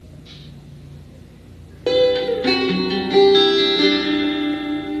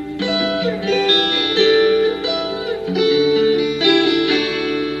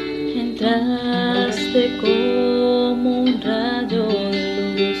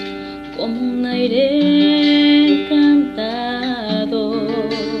aire encantado,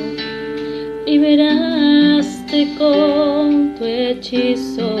 liberaste con tu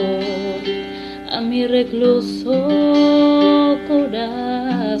hechizo a mi recluso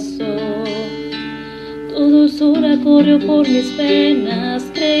corazón. Tu dulzura corrió por mis venas,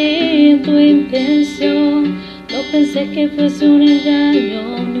 creí en tu intención. No pensé que fuese un engaño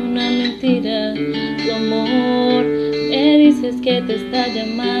ni una mentira. Tu amor, me dices que te está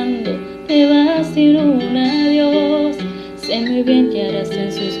llamando, te vas sin un adiós. Sé muy bien qué harás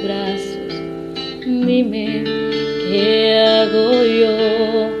en sus brazos. Dime, ¿qué hago yo?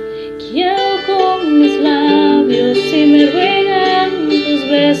 ¿Qué hago con mis labios si me ruegan tus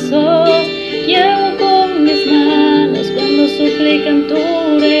besos? ¿Qué hago con mis manos cuando suplican tu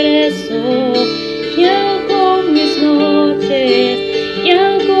regreso? ¿Qué hago con mis noches? ¿Qué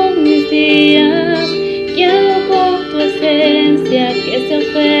hago con mis días? ¿Qué hago con tu esencia que se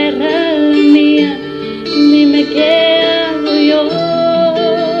aferra a la mía? Dime, ¿qué hago yo?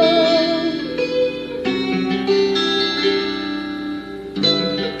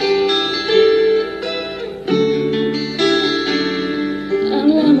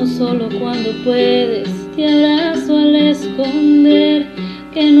 Hablamos solo cuando puedes, te abrazo al esconder.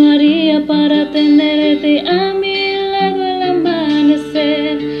 ¿Qué no haría para tenerte a mi lado al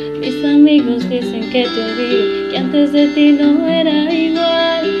amanecer? Mis amigos dicen que te olvido, que antes de ti no era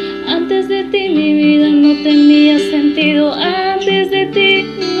igual. Antes de ti mi vida no tenía sentido, antes de ti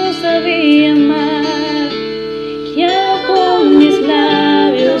no sabía amar. ¿Qué hago con mis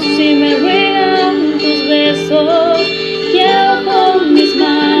labios si me ruegan tus besos? ¿Qué hago con mis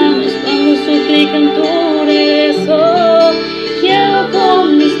manos cuando suplican tu regreso? ¿Qué hago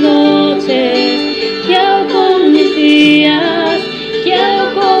con mis noches? ¿Qué hago con mis días? ¿Qué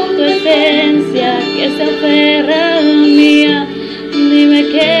hago con tu esencia que se aferra a la mía? Dime,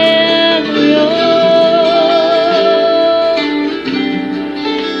 ¿qué hago yo?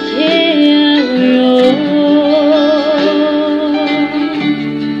 ¿Qué hago yo?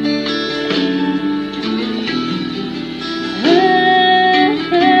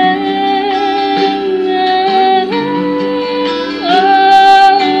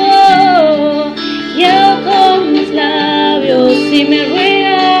 Si me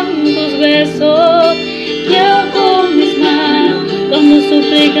ruegan tus besos, ¿qué hago con mis manos cuando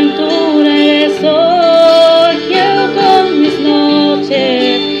suplican tu regreso? ¿Qué hago con mis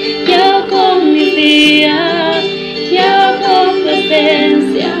noches? ¿Qué hago con mis días? ¿Qué hago con tu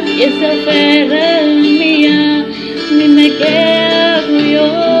esencia que se aferra